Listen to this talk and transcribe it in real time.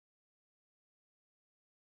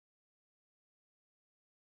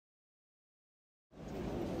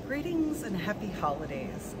Greetings and happy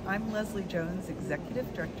holidays. I'm Leslie Jones,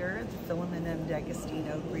 Executive Director at the Filomen M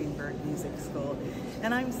Greenberg Music School,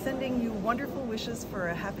 and I'm sending you wonderful wishes for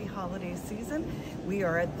a happy holiday season. We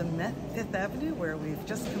are at the Met 5th Avenue, where we've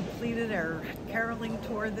just completed our caroling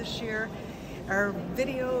tour this year. Our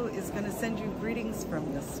video is going to send you greetings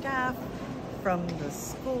from the staff, from the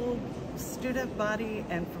school student body,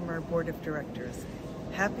 and from our board of directors.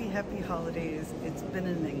 Happy holidays. It's been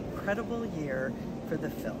an incredible year for the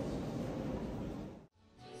film.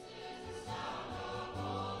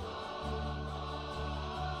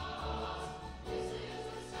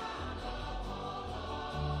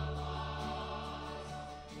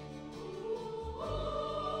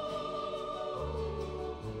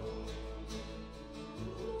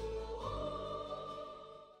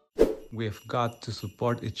 We've got to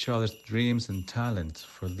support each other's dreams and talents,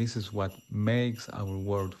 for this is what makes our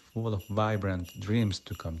world full of vibrant dreams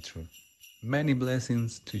to come true. Many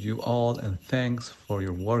blessings to you all, and thanks for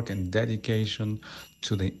your work and dedication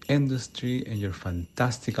to the industry and your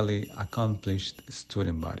fantastically accomplished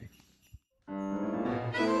student body.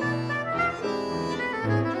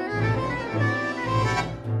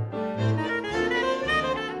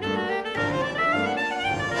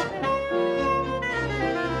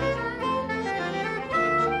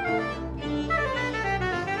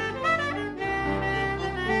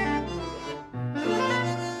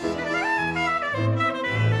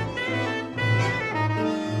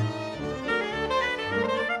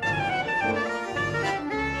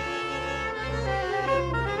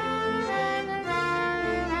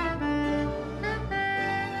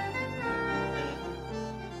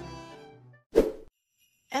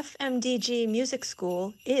 FMDG Music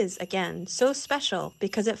School is, again, so special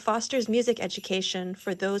because it fosters music education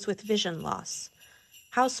for those with vision loss.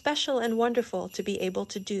 How special and wonderful to be able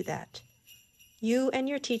to do that. You and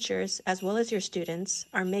your teachers, as well as your students,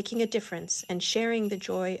 are making a difference and sharing the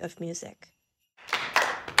joy of music.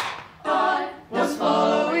 I was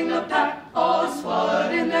following the pack, all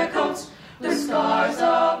swallowed in their coats, the scars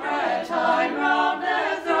of red tied round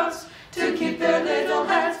their throats, to keep their little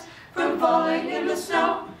heads from falling in the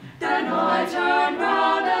snow. Then I turned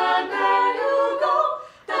round and there you go,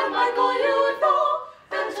 then Michael you would fall,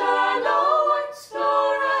 and turned the whites the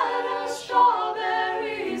red as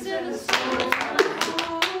strawberries in the snow.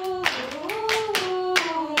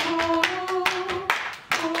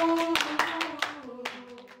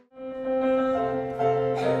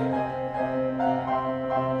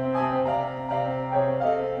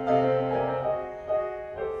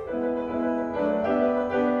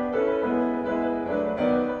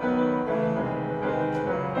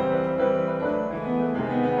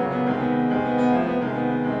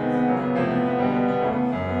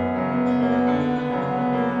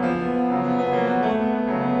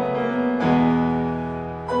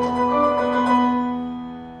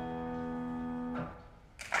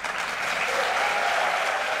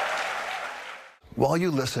 While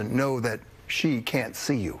you listen, know that she can't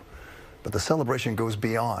see you, but the celebration goes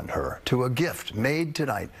beyond her to a gift made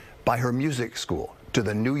tonight by her music school to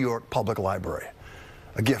the New York Public Library,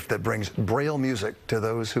 a gift that brings Braille music to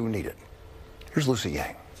those who need it. Here's Lucy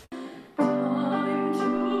Yang.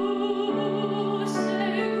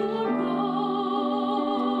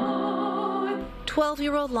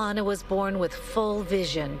 12-year-old Lana was born with full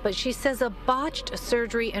vision, but she says a botched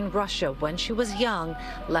surgery in Russia when she was young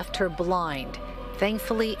left her blind.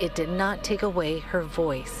 Thankfully, it did not take away her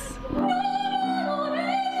voice.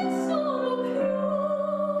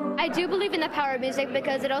 I do believe in the power of music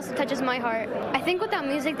because it also touches my heart. I think without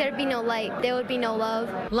music, there'd be no light. There would be no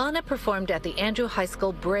love. Lana performed at the Andrew High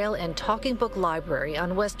School Braille and Talking Book Library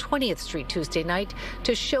on West 20th Street Tuesday night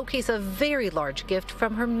to showcase a very large gift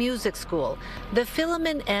from her music school. The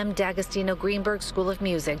Filomen M Greenberg School of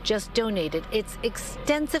Music just donated its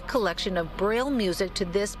extensive collection of Braille music to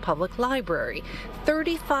this public library.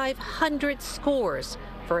 3,500 scores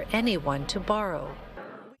for anyone to borrow.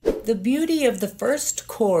 The beauty of the first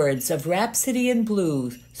chords of Rhapsody in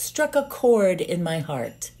Blue struck a chord in my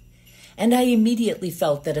heart, and I immediately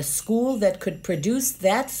felt that a school that could produce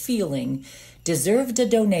that feeling deserved a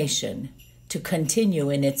donation to continue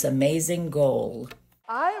in its amazing goal.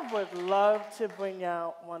 I would love to bring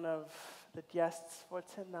out one of the guests for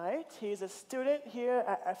tonight. He's a student here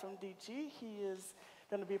at FMDG. He is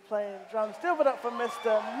going to be playing drums. Give it up for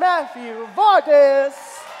Mr. Matthew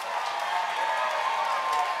Vargas.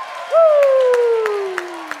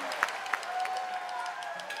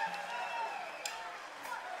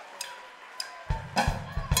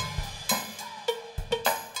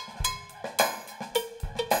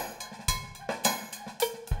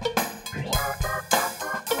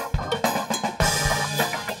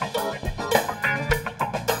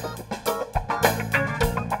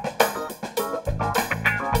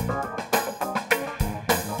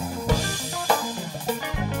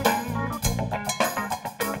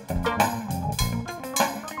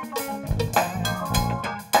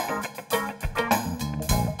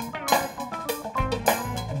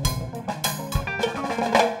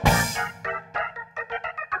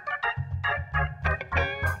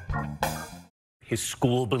 his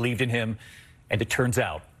school believed in him, and it turns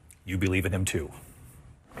out you believe in him too.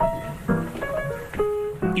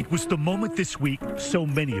 It was the moment this week so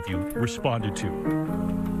many of you responded to.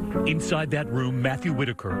 Inside that room, Matthew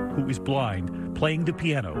Whitaker, who is blind, playing the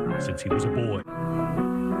piano since he was a boy.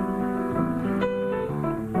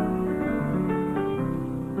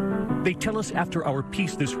 They tell us after our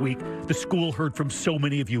piece this week, the school heard from so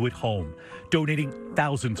many of you at home, donating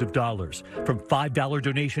thousands of dollars, from $5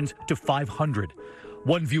 donations to $500.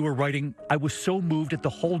 One viewer writing, "I was so moved at the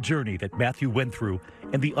whole journey that Matthew went through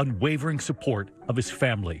and the unwavering support of his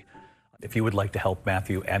family." If you would like to help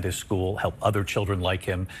Matthew and his school, help other children like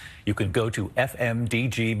him, you can go to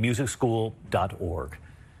fmdgmusicschool.org.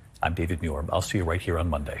 I'm David Muir. I'll see you right here on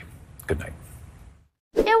Monday. Good night.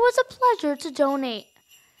 It was a pleasure to donate.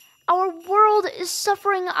 Our world is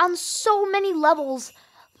suffering on so many levels.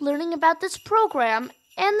 Learning about this program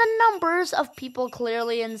and the numbers of people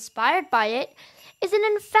clearly inspired by it is an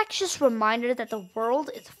infectious reminder that the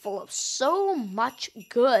world is full of so much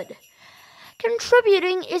good.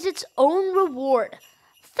 Contributing is its own reward.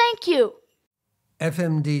 Thank you.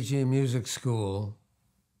 FMDG Music School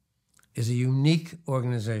is a unique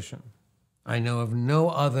organization. I know of no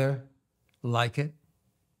other like it.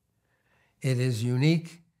 It is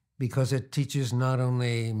unique because it teaches not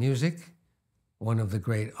only music, one of the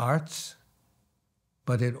great arts,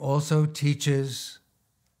 but it also teaches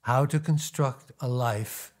how to construct a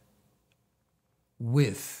life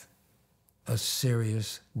with a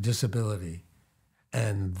serious disability,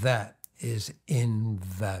 and that is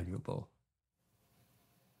invaluable.